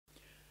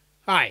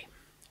Hi,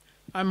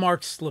 I'm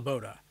Mark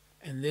Sleboda,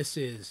 and this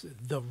is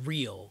The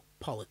Real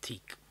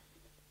Politik.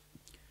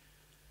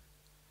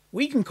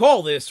 We can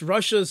call this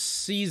Russia's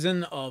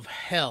season of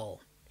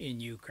hell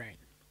in Ukraine.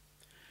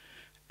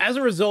 As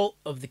a result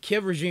of the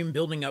Kiev regime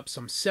building up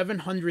some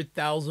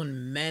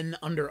 700,000 men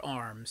under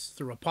arms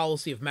through a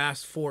policy of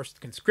mass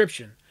forced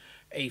conscription,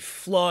 a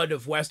flood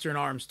of Western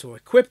arms to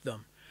equip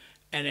them,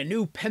 and a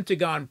new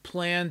Pentagon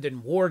planned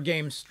and war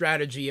game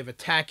strategy of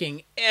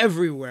attacking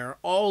everywhere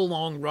all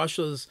along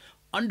Russia's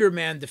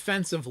undermanned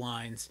defensive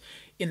lines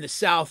in the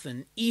south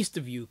and east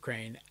of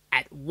Ukraine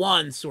at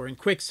once or in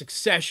quick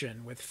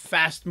succession, with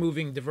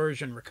fast-moving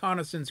diversion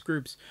reconnaissance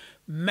groups,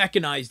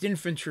 mechanized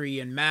infantry,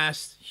 and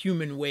mass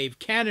human wave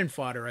cannon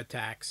fodder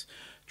attacks,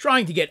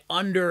 trying to get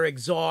under,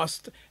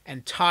 exhaust,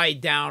 and tie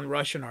down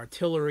Russian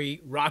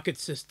artillery, rocket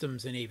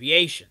systems, and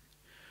aviation.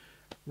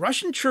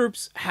 Russian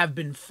troops have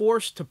been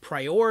forced to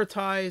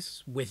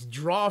prioritize,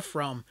 withdraw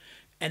from,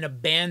 and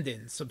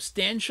abandon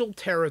substantial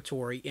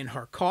territory in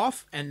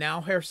Kharkov and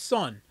now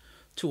Kherson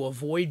to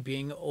avoid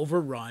being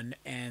overrun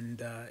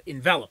and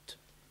enveloped.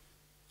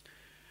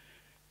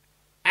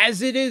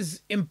 As it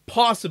is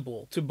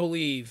impossible to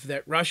believe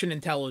that Russian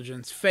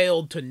intelligence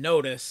failed to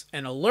notice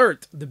and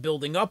alert the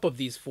building up of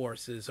these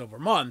forces over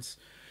months,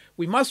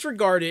 we must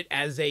regard it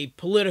as a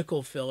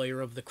political failure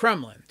of the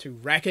Kremlin to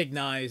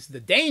recognize the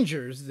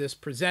dangers this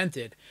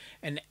presented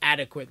and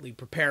adequately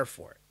prepare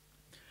for it.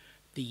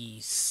 The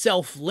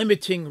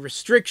self-limiting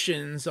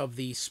restrictions of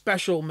the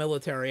special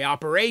military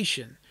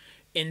operation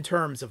in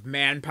terms of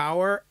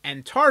manpower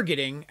and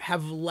targeting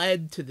have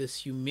led to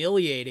this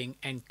humiliating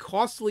and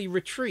costly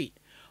retreat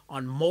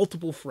on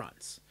multiple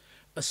fronts,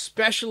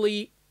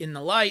 especially in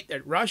the light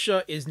that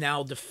Russia is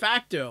now de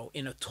facto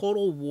in a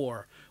total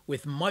war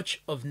with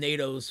much of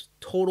NATO's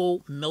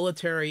total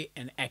military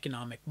and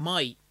economic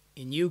might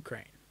in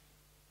Ukraine.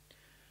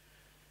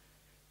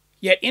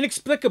 Yet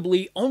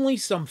inexplicably, only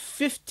some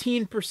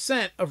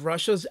 15% of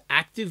Russia's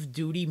active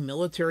duty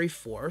military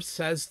force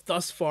has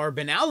thus far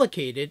been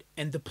allocated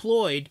and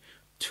deployed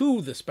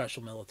to the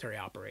special military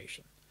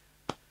operation.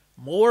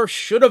 More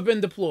should have been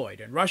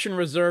deployed, and Russian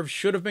reserves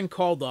should have been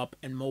called up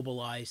and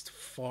mobilized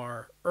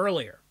far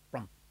earlier,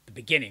 from the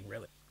beginning,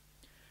 really.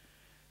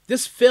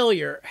 This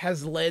failure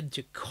has led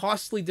to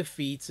costly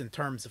defeats in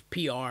terms of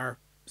PR,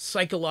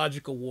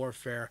 psychological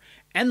warfare,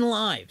 and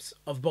lives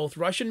of both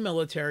Russian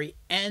military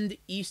and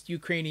East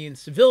Ukrainian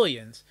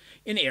civilians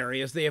in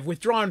areas they have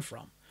withdrawn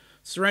from,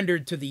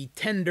 surrendered to the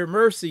tender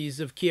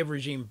mercies of Kiev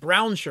regime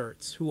brown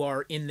shirts, who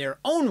are, in their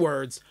own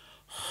words,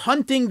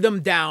 hunting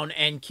them down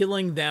and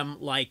killing them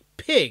like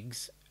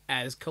pigs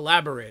as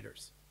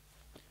collaborators.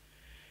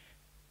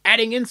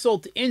 Adding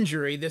insult to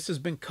injury, this has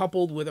been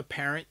coupled with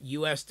apparent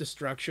U.S.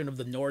 destruction of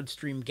the Nord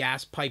Stream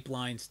gas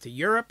pipelines to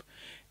Europe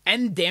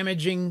and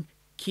damaging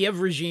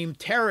Kiev regime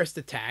terrorist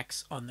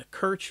attacks on the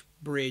Kerch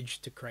Bridge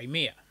to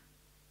Crimea.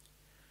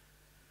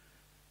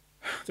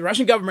 The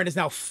Russian government has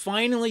now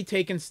finally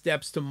taken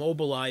steps to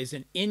mobilize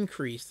and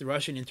increase the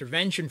Russian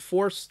intervention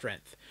force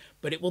strength,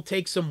 but it will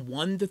take some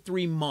 1 to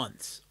 3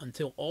 months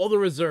until all the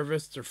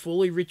reservists are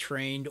fully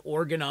retrained,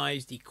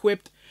 organized,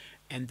 equipped,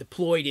 and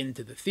deployed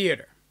into the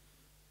theater.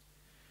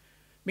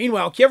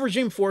 Meanwhile, Kiev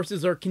regime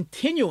forces are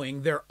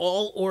continuing their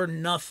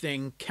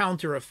all-or-nothing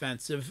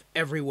counteroffensive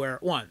everywhere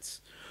at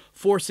once,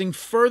 forcing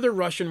further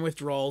Russian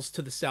withdrawals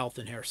to the south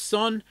in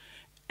Kherson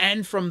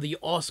and from the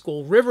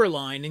Oskol River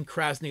line in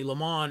Krasny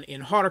Liman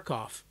in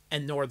Kharkov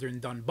and northern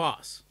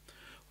Donbass,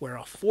 where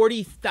a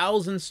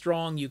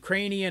 40,000-strong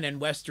Ukrainian and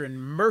Western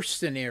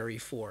mercenary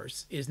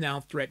force is now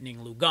threatening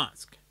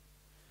Lugansk.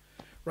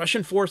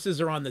 Russian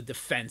forces are on the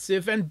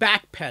defensive and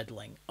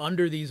backpedaling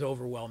under these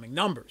overwhelming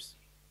numbers.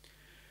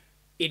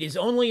 It is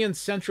only in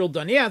central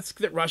Donetsk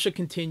that Russia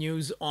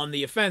continues on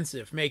the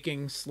offensive,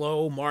 making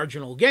slow,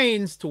 marginal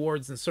gains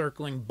towards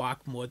encircling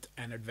Bakhmut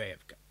and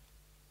Avdiivka.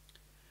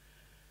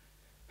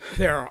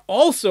 There are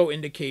also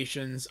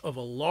indications of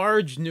a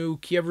large new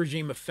Kiev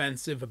regime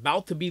offensive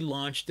about to be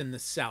launched in the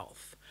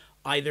south,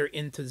 either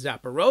into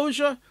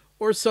Zaporozhye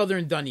or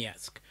southern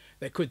Donetsk,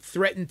 that could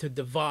threaten to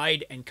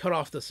divide and cut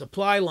off the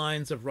supply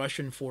lines of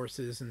Russian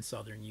forces in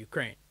southern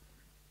Ukraine.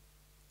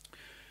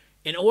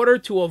 In order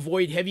to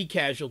avoid heavy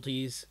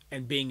casualties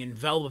and being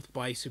enveloped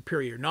by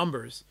superior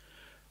numbers,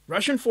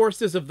 Russian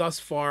forces have thus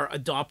far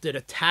adopted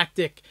a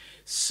tactic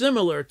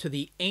similar to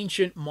the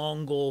ancient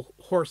Mongol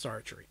horse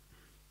archery.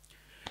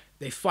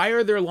 They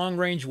fire their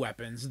long-range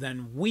weapons,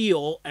 then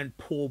wheel and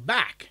pull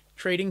back,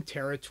 trading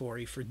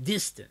territory for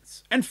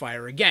distance, and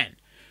fire again,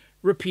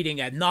 repeating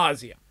ad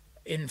nauseum,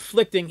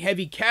 inflicting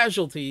heavy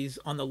casualties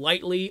on the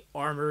lightly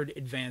armored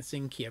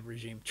advancing Kiev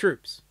regime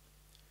troops.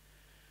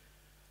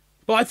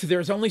 But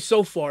there's only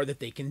so far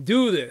that they can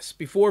do this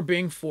before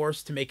being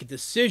forced to make a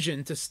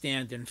decision to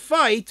stand and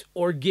fight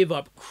or give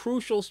up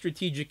crucial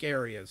strategic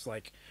areas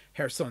like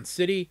Kherson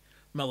City,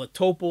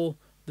 Melitopol,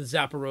 the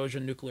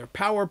Zaporozhye nuclear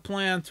power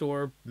plant,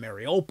 or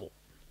Mariupol.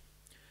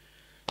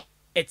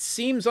 It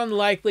seems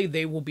unlikely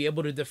they will be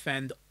able to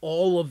defend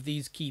all of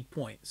these key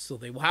points, so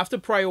they will have to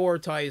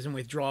prioritize and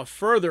withdraw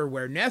further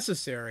where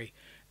necessary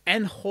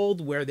and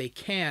hold where they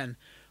can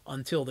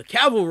until the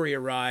cavalry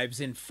arrives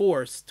in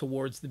force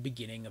towards the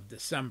beginning of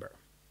December.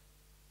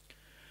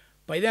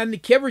 By then, the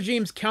Kiev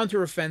regime's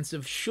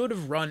counteroffensive should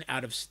have run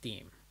out of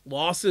steam.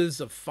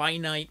 Losses of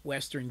finite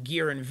Western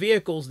gear and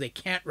vehicles they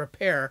can't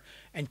repair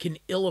and can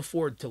ill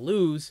afford to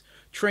lose,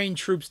 train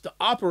troops to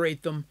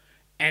operate them,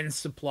 and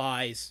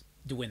supplies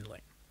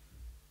dwindling.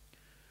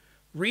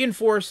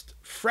 Reinforced,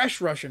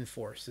 fresh Russian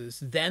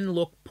forces then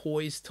look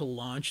poised to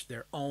launch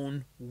their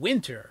own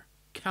winter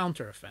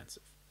counteroffensive.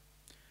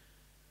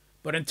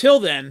 But until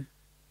then,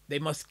 they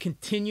must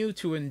continue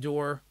to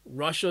endure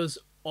Russia's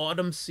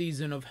autumn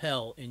season of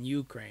hell in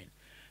Ukraine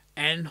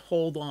and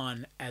hold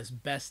on as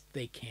best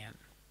they can.